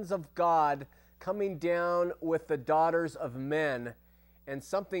sons of God coming down with the daughters of men, and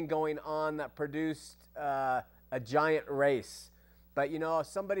something going on that produced a giant race. But you know,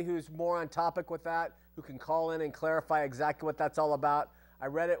 somebody who's more on topic with that, who can call in and clarify exactly what that's all about. I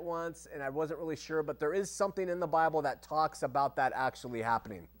read it once and I wasn't really sure, but there is something in the Bible that talks about that actually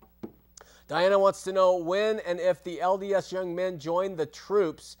happening. Diana wants to know when and if the LDS young men join the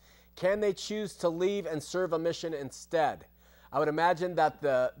troops, can they choose to leave and serve a mission instead? I would imagine that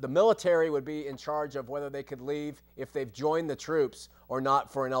the military would be in charge of whether they could leave if they've joined the troops or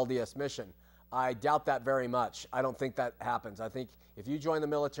not for an LDS mission. I doubt that very much. I don't think that happens. I think if you join the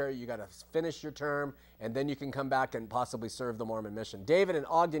military, you got to finish your term, and then you can come back and possibly serve the Mormon mission. David in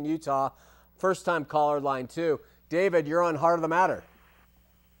Ogden, Utah, first-time caller, line 2. David, you're on Heart of the Matter.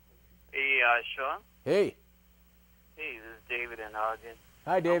 Hey, Sean. Hey. Hey, this is David in Ogden.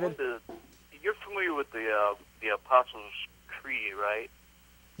 Hi, David. You're familiar with the Apostles' Creed, right?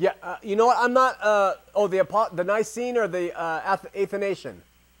 Yeah. You know what? I'm not. The Nicene or the Athanasian?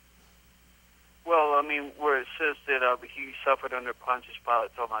 Well, I mean, where it says that he suffered under Pontius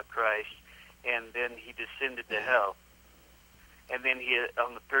Pilate, talking about Christ, and then he descended to hell. And then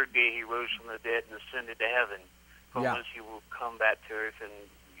on the third day he rose from the dead and ascended to heaven, from whence he will come back to earth and,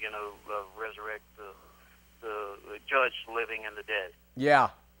 resurrect the judge the living and the dead. Yeah.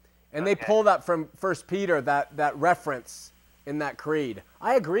 And they pull that from 1 Peter, that reference in that creed.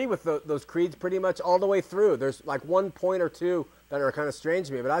 I agree with those creeds pretty much all the way through. There's like one point or two that are kind of strange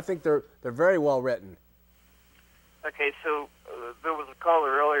to me, but I think they're very well written. Okay, so there was a caller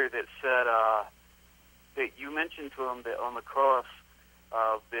earlier that said that you mentioned to him that on the cross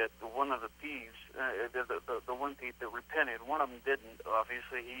that one of the thieves, the one thief that repented, one of them didn't.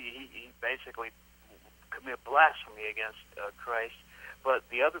 Obviously, he basically committed blasphemy against Christ, but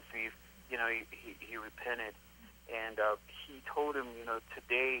the other thief, he repented, and he told him,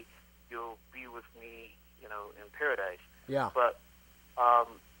 today you'll be with me, in paradise. Yeah. But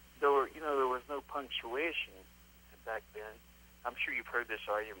there was no punctuation back then. I'm sure you've heard this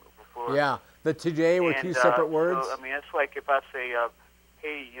argument before. Yeah. The today were two separate words. So, I mean, it's like if I say,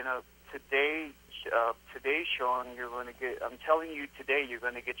 hey, today, Sean, you're going to get. I'm telling you today, you're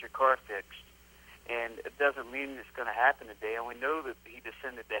going to get your car fixed. And it doesn't mean it's going to happen today. And we know that he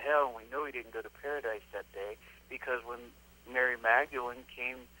descended to hell, and we know he didn't go to paradise that day, because when Mary Magdalene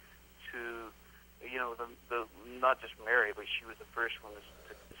came to, the not just Mary, but she was the first one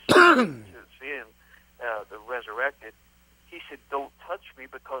to see him, the resurrected, he said, don't touch me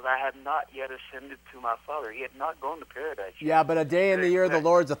because I have not yet ascended to my Father. He had not gone to paradise yet. Yeah, but a day in the year of the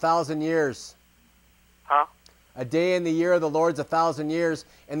Lord's 1,000 years. Huh? A day in the year of the Lord's 1,000 years.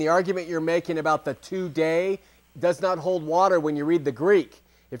 And the argument you're making about the today does not hold water when you read the Greek.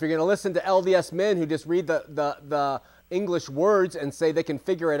 If you're going to listen to LDS men who just read the English words and say they can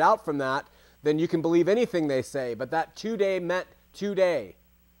figure it out from that, then you can believe anything they say. But that today meant today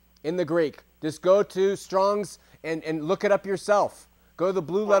in the Greek. Just go to Strong's and look it up yourself. Go to the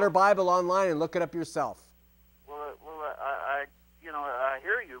Blue Letter Bible online and look it up yourself. Well, I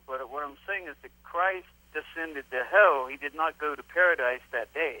hear you, but what I'm saying is that Christ descended to hell. He did not go to paradise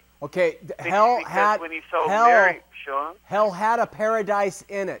that day. Okay, hell had a paradise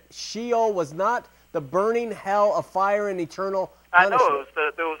in it. Sheol was not the burning hell of fire and eternal punishment. I know.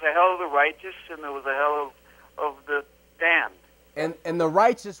 There was a hell of the righteous and there was a hell of the damned. And the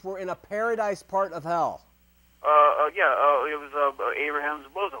righteous were in a paradise part of hell. It was Abraham's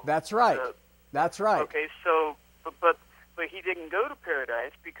bosom. That's right. That's right. Okay, so, but he didn't go to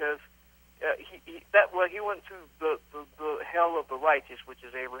paradise because he went to the hell of the righteous, which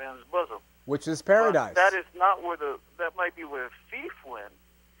is Abraham's bosom. Which is paradise. That is not where that might be where a thief went.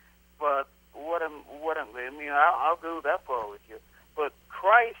 But I'll go that far with you. But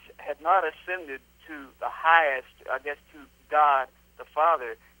Christ had not ascended to the highest, I guess, to God the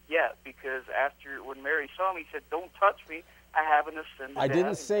Father yet, because when Mary saw him, he said, "Don't touch me. I haven't ascended." I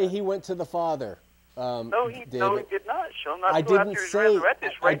didn't say he went to the Father. No, he did not. Sean, I didn't say.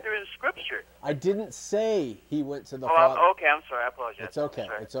 It's right there in Scripture. I didn't say he went to the Father. Okay, I'm sorry. I apologize. It's okay.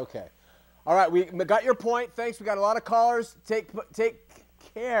 It's okay. All right, we got your point. Thanks. We got a lot of callers. Take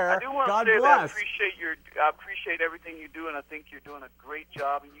care. I do want to say that I appreciate everything you do, and I think you're doing a great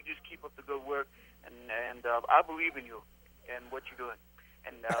job, and you just keep up the good work, and I believe in you and what you're doing.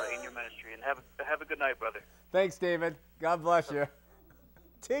 and in your ministry. And have a good night, brother. Thanks, David. God bless you.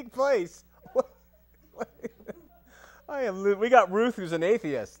 Take place. We got Ruth, who's an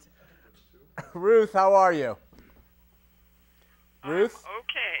atheist. Ruth, how are you? Ruth?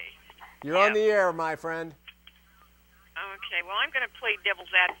 Okay. You're on the air, my friend. Okay, well, I'm going to play devil's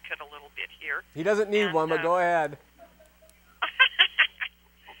advocate a little bit here. He doesn't need one, but go ahead.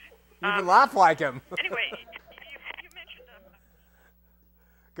 You can laugh like him. Anyway, you mentioned...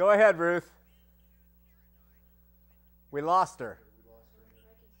 Go ahead, Ruth. We lost her.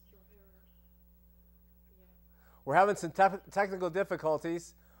 We're having some technical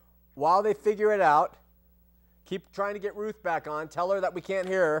difficulties. While they figure it out, keep trying to get Ruth back on. Tell her that we can't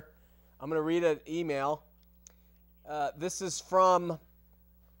hear her. I'm going to read an email. This is from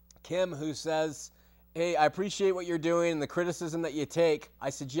Kim, who says, hey, I appreciate what you're doing and the criticism that you take. I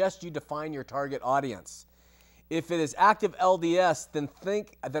suggest you define your target audience. If it is active LDS,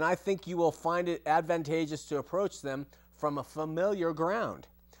 then I think you will find it advantageous to approach them from a familiar ground.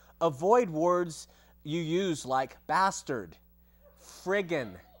 Avoid words you use like bastard,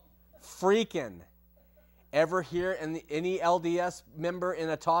 friggin', freakin'. Ever hear any LDS member in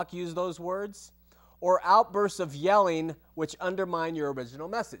a talk use those words? Or outbursts of yelling which undermine your original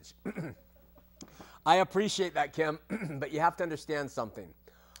message. I appreciate that, Kim, but you have to understand something.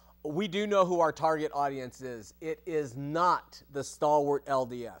 We do know who our target audience is. It is not the stalwart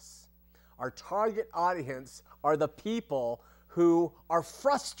LDS. Our target audience are the people who are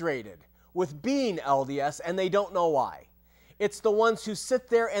frustrated with being LDS and they don't know why. It's the ones who sit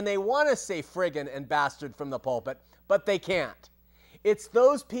there and they want to say friggin' and bastard from the pulpit, but they can't. It's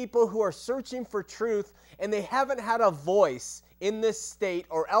those people who are searching for truth and they haven't had a voice in this state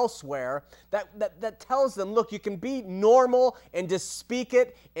or elsewhere that tells them, look, you can be normal and just speak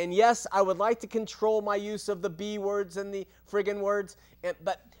it. And yes, I would like to control my use of the B words and the friggin' words,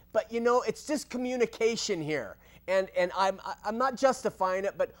 but you know, it's just communication here. And I'm not justifying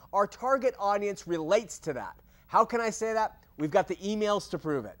it, but our target audience relates to that. How can I say that? We've got the emails to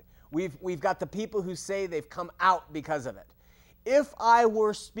prove it. We've got the people who say they've come out because of it. If I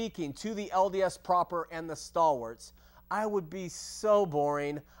were speaking to the LDS proper and the stalwarts, I would be so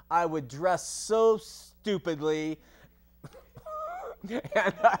boring. I would dress so stupidly.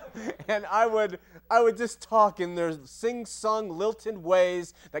 and I would just talk in their sing-sung, lilted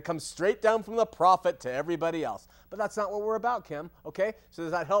ways that come straight down from the prophet to everybody else. But that's not what we're about, Kim. Okay? So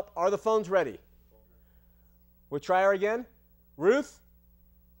does that help? Are the phones ready? We'll try her again. Ruth?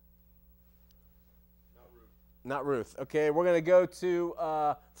 Not Ruth. Okay, we're going to go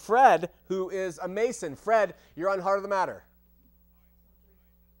to Fred, who is a Mason. Fred, you're on Heart of the Matter.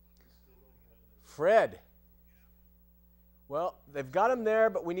 Fred. Well, they've got him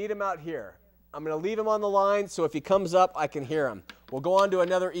there, but we need him out here. I'm going to leave him on the line, so if he comes up, I can hear him. We'll go on to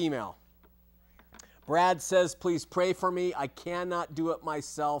another email. Brad says, please pray for me. I cannot do it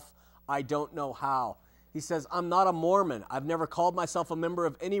myself. I don't know how. He says, I'm not a Mormon. I've never called myself a member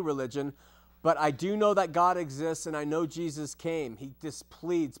of any religion, but I do know that God exists and I know Jesus came. He just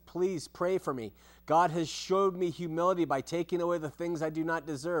pleads, please pray for me. God has showed me humility by taking away the things I do not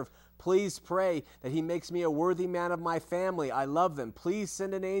deserve. Please pray that he makes me a worthy man of my family. I love them. Please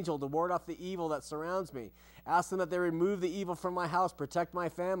send an angel to ward off the evil that surrounds me. Ask them that they remove the evil from my house, protect my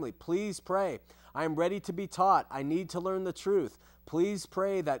family. Please pray. I am ready to be taught. I need to learn the truth. Please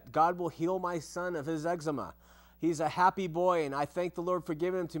pray that God will heal my son of his eczema. He's a happy boy, and I thank the Lord for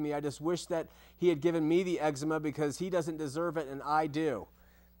giving him to me. I just wish that he had given me the eczema because he doesn't deserve it, and I do.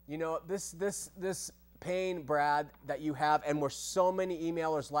 You know, this pain, Brad, that you have, and where so many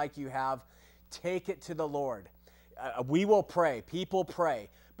emailers like you have, take it to the Lord. We will pray. People pray.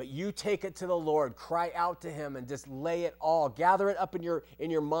 But you take it to the Lord. Cry out to him and just lay it all. Gather it up in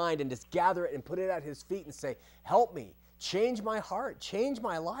your mind and just gather it and put it at his feet and say, help me. Change my heart. Change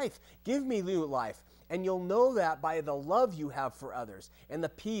my life. Give me new life. And you'll know that by the love you have for others and the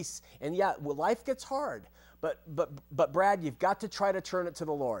peace. And yeah, well, life gets hard. But Brad, you've got to try to turn it to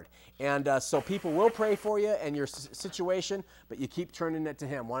the Lord. And so people will pray for you and your situation, but you keep turning it to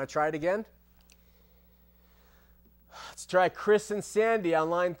him. Want to try it again? Let's try Chris and Sandy on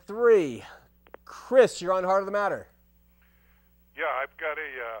line 3. Chris, you're on Heart of the Matter. Yeah, I've got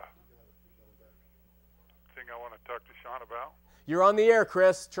a thing I want to talk to Sean about. You're on the air,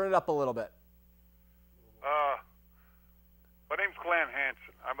 Chris. Turn it up a little bit. My name's Glenn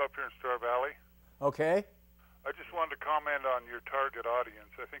Hansen. I'm up here in Star Valley. Okay. I just wanted to comment on your target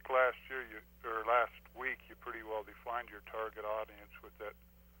audience. I think last week you pretty well defined your target audience with that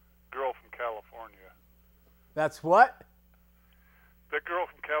girl from California. That's what? That girl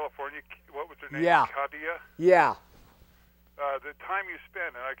from California, what was her name? Yeah. Kadia? Yeah. the time you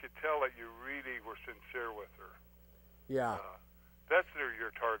spent, and I could tell that you really were sincere with her. Yeah. That's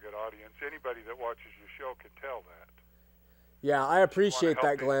your target audience. Anybody that watches your show can tell that. Yeah, I appreciate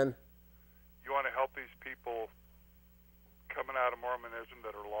that, Glenn. You want to help these people coming out of Mormonism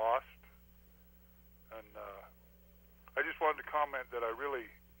that are lost. And I just wanted to comment that I really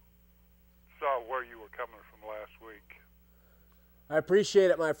saw where you were coming from last week. I appreciate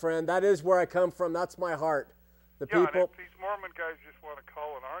it, my friend. That is where I come from. That's my heart. The yeah, people. And if these Mormon guys just want to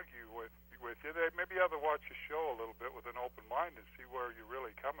call and argue with you, they maybe ought to watch the show a little bit with an open mind and see where you're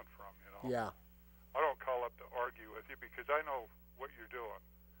really coming from, you know? Yeah. I don't call up to argue with you because I know what you're doing.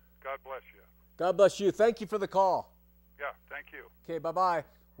 God bless you. God bless you. Thank you for the call. Yeah, thank you. Okay, bye-bye.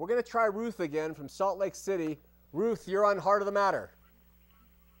 We're going to try Ruth again from Salt Lake City. Ruth, you're on Heart of the Matter.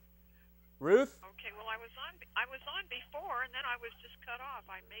 Ruth? Okay, well, I was on before, and then I was just cut off.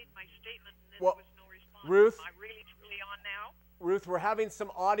 I made my statement, and then Well, there was no response. Ruth? Am I really truly on now? Ruth, we're having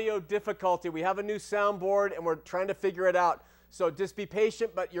some audio difficulty. We have a new soundboard, and we're trying to figure it out. So just be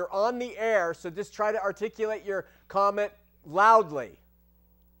patient, but you're on the air, so just try to articulate your comment loudly.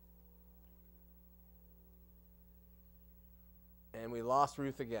 And we lost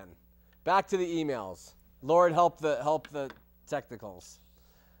Ruth again. Back to the emails. Lord, help the technicals.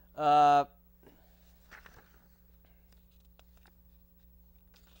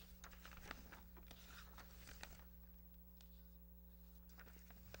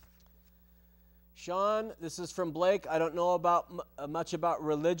 Sean, this is from Blake. I don't know much about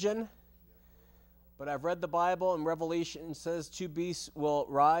religion, but I've read the Bible, and Revelation says 2 beasts will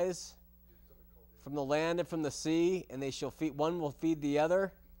rise from the land and from the sea, and they shall feed. One will feed the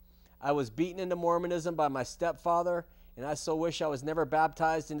other. I was beaten into Mormonism by my stepfather, and I so wish I was never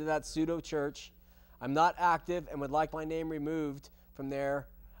baptized into that pseudo church. I'm not active and would like my name removed from there.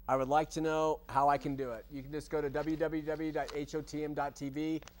 I would like to know how I can do it. You can just go to www.hotm.tv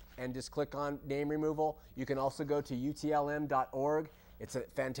and just click on name removal. You can also go to utlm.org. It's a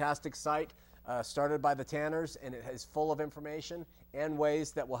fantastic site started by the Tanners, and it is full of information and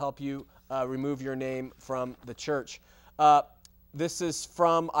ways that will help you remove your name from the church. This is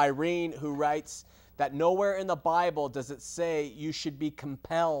from Irene, who writes that nowhere in the Bible does it say you should be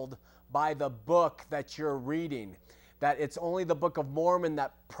compelled by the book that you're reading, that it's only the Book of Mormon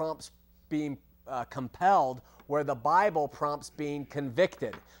that prompts being compelled, where the Bible prompts being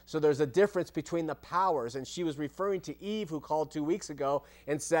convicted. So there's a difference between the powers. And she was referring to Eve, who called 2 weeks ago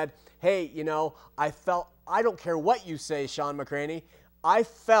and said, hey, you know, I don't care what you say, Sean McCraney, I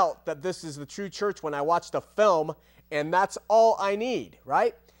felt that this is the true church when I watched a film, and that's all I need,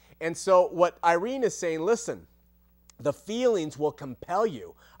 right? And so what Irene is saying, listen, the feelings will compel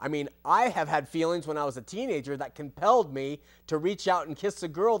you. I mean, I have had feelings when I was a teenager that compelled me to reach out and kiss a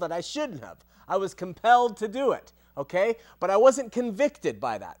girl that I shouldn't have. I was compelled to do it, okay? But I wasn't convicted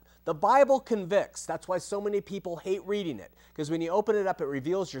by that. The Bible convicts. That's why so many people hate reading it, because when you open it up, it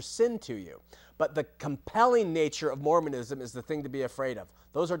reveals your sin to you. But the compelling nature of Mormonism is the thing to be afraid of.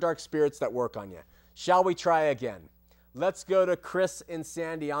 Those are dark spirits that work on you. Shall we try again? Let's go to Chris and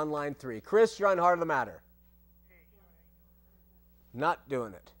Sandy on line 3. Chris, you're on Heart of the Matter. Not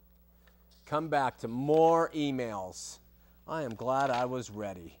doing it. Come back to more emails. I am glad I was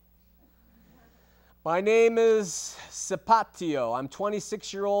ready. My name is Zapatio. I'm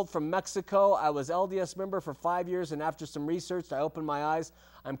 26-year-old from Mexico. I was LDS member for 5 years, and after some research, I opened my eyes.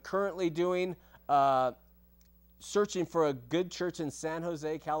 I'm currently searching for a good church in San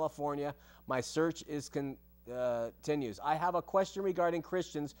Jose, California. My search continues. I have a question regarding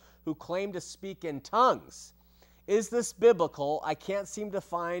Christians who claim to speak in tongues. Is this biblical? I can't seem to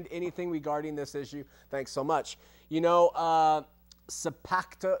find anything regarding this issue. Thanks so much. You know,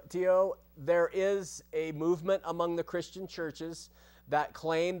 Zapatio, there is a movement among the Christian churches that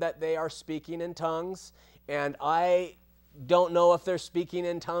claim that they are speaking in tongues, and I don't know if they're speaking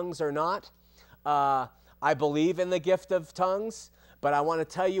in tongues or not. I believe in the gift of tongues, but I want to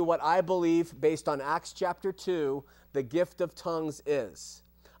tell you what I believe based on Acts chapter 2, the gift of tongues is.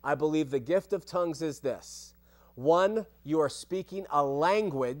 I believe the gift of tongues is this. 1, you are speaking a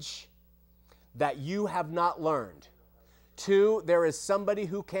language that you have not learned. 2, there is somebody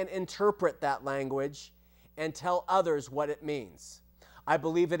who can interpret that language and tell others what it means. I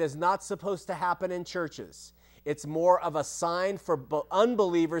believe it is not supposed to happen in churches. It's more of a sign for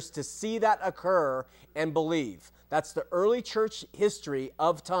unbelievers to see that occur and believe. That's the early church history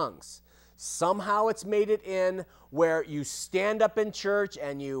of tongues. Somehow it's made it in where you stand up in church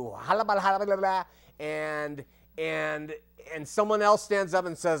and you and someone else stands up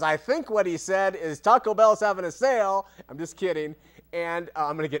and says, I think what he said is Taco Bell's having a sale. I'm just kidding. And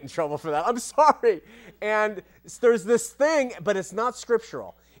I'm going to get in trouble for that. I'm sorry. And there's this thing, but it's not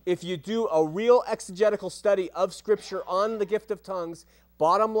scriptural. If you do a real exegetical study of Scripture on the gift of tongues,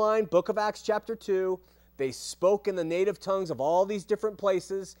 bottom line, Book of Acts chapter 2, they spoke in the native tongues of all these different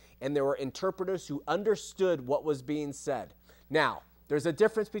places, and there were interpreters who understood what was being said. Now, there's a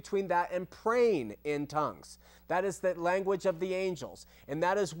difference between that and praying in tongues. That is the language of the angels. And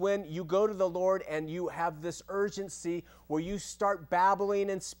that is when you go to the Lord and you have this urgency where you start babbling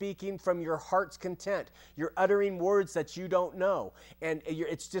and speaking from your heart's content. You're uttering words that you don't know. And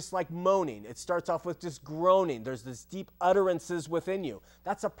it's just like moaning. It starts off with just groaning. There's this deep utterances within you.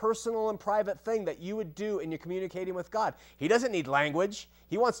 That's a personal and private thing that you would do in your communicating with God. He doesn't need language.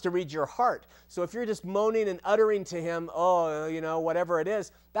 He wants to read your heart. So if you're just moaning and uttering to him, oh, you know, whatever it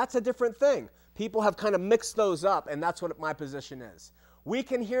is, that's a different thing. People have kind of mixed those up, and that's what my position is. We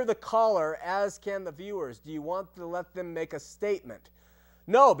can hear the caller, as can the viewers. Do you want to let them make a statement?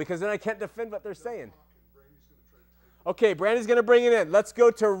 No, because then I can't defend what they're saying. Okay, Brandy's going to bring it in. Let's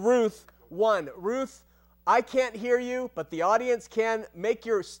go to Ruth 1. Ruth, I can't hear you, but the audience can. Make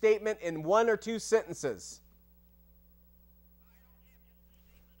your statement in 1 or 2 sentences.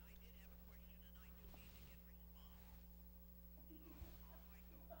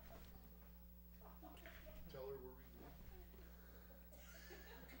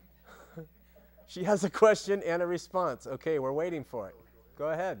 She has a question and a response. Okay, we're waiting for it.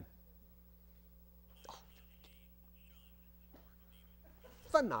 Go ahead.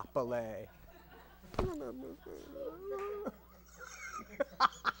 Phenopole.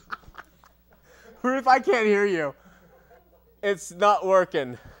 Ruth, I can't hear you. It's not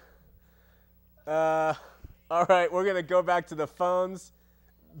working. All right, we're going to go back to the phones.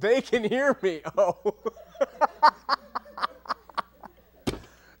 They can hear me. Oh.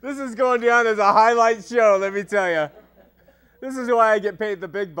 This is going down as a highlight show, let me tell you. This is why I get paid the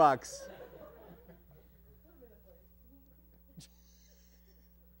big bucks.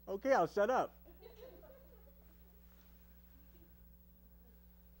 Okay, I'll shut up.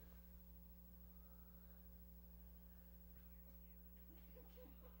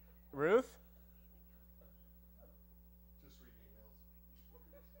 Ruth?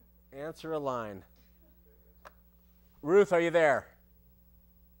 Answer a line. Ruth, are you there?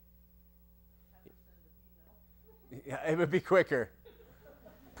 Yeah, it would be quicker.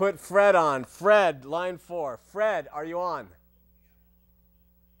 Put Fred on. Fred, line 4. Fred, are you on?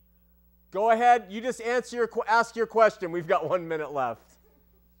 Go ahead. You just ask your question. We've got 1 minute left.